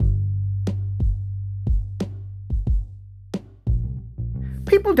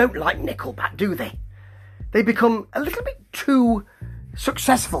people don't like Nickelback, do they? They become a little bit too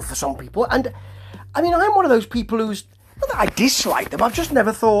successful for some people. And, I mean, I'm one of those people who's... Not that I dislike them, I've just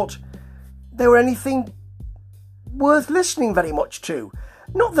never thought they were anything worth listening very much to.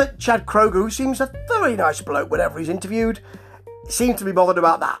 Not that Chad Kroeger, who seems a very nice bloke whenever he's interviewed, seems to be bothered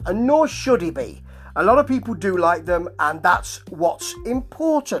about that, and nor should he be. A lot of people do like them, and that's what's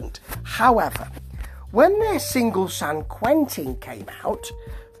important. However, when their single San Quentin came out,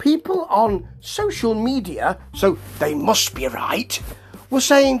 people on social media, so they must be right, were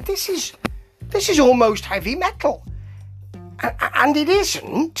saying this is almost heavy metal. And it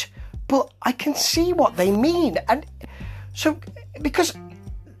isn't, but I can see what they mean. And so, because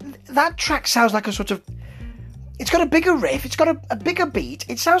that track sounds like a sort of... It's got a bigger riff, it's got a bigger beat,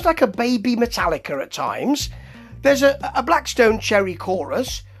 it sounds like a baby Metallica at times. There's a Blackstone Cherry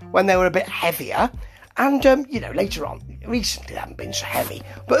chorus when they were a bit heavier, and, later on, recently they haven't been so heavy,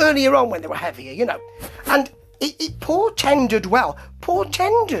 but earlier on when they were heavier, and it portended well.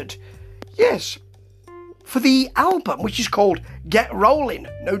 Portended, yes, for the album, which is called Get Rollin',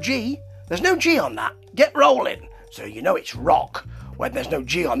 no G, there's no G on that, Get Rollin', so you know it's rock when there's no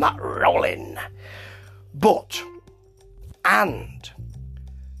G on that, rollin'. But,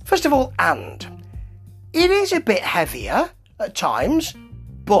 first of all, it is a bit heavier at times,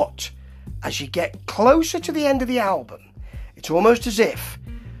 but as you get closer to the end of the album, it's almost as if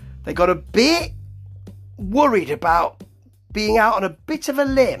they got a bit worried about being out on a bit of a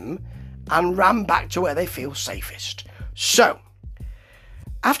limb and ran back to where they feel safest. So,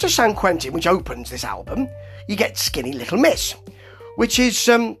 after San Quentin, which opens this album, you get Skinny Little Miss, which is...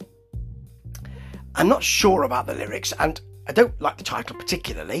 I'm not sure about the lyrics, and I don't like the title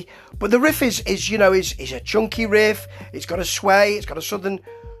particularly, but the riff is a chunky riff. It's got a sway, it's got a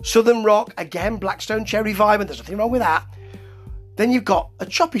southern rock, again Blackstone Cherry vibe, and there's nothing wrong with that. Then you've got a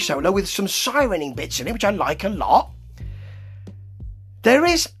choppy solo with some sirening bits in it, which I like a lot. There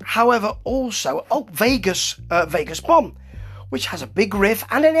is, however, also Vegas Bomb, which has a big riff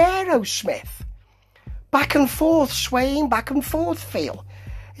and an Aerosmith back and forth, swaying back and forth feel.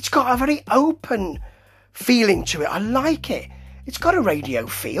 It's got a very open feeling to it. I like it. It's got a radio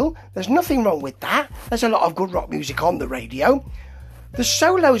feel. There's nothing wrong with that. There's a lot of good rock music on the radio. The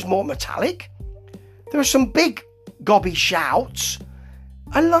solo is more metallic. There are some big gobby shouts.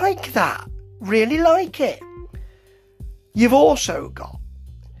 I like that. Really like it. You've also got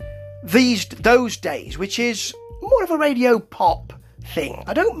Those Days, which is more of a radio pop thing.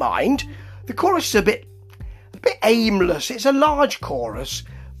 I don't mind. The chorus is a bit aimless. It's a large chorus,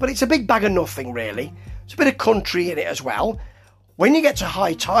 but it's a big bag of nothing, really. There's a bit of country in it as well. When you get to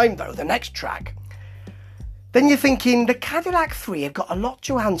High Time, though, the next track, then you're thinking the Cadillac 3 have got a lot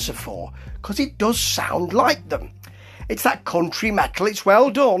to answer for, because it does sound like them. It's that country metal. It's well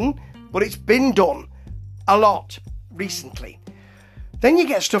done, but it's been done a lot recently. Then you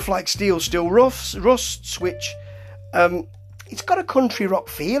get stuff like Steel Still Rusts, which it's got a country rock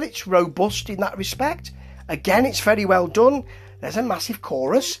feel. It's robust in that respect. Again, it's very well done. There's a massive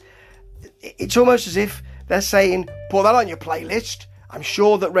chorus. It's almost as if they're saying, put that on your playlist. I'm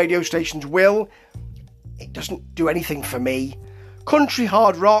sure that radio stations will. It doesn't do anything for me. Country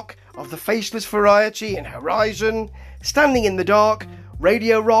hard rock of the faceless variety in Horizon. Standing in the Dark,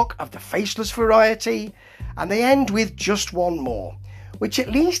 radio rock of the faceless variety. And they end with Just One More, which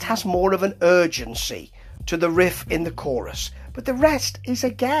at least has more of an urgency to the riff in the chorus. But the rest is,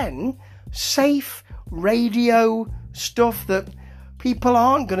 again, safe radio stuff that people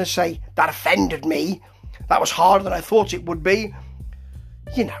aren't going to say, that offended me, that was harder than I thought it would be.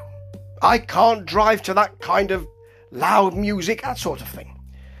 I can't drive to that kind of loud music, that sort of thing.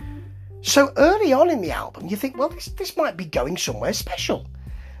 So early on in the album, you think, well, this might be going somewhere special.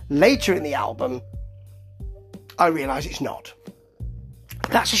 Later in the album, I realise it's not.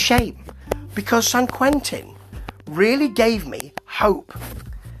 That's a shame, because San Quentin really gave me hope.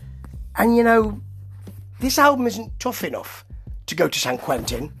 And this album isn't tough enough to go to San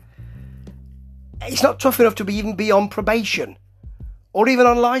Quentin. It's not tough enough to even be on probation or even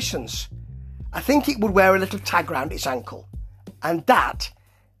on licence. I think it would wear a little tag round its ankle. And that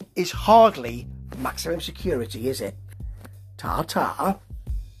is hardly maximum security, is it? Ta-ta.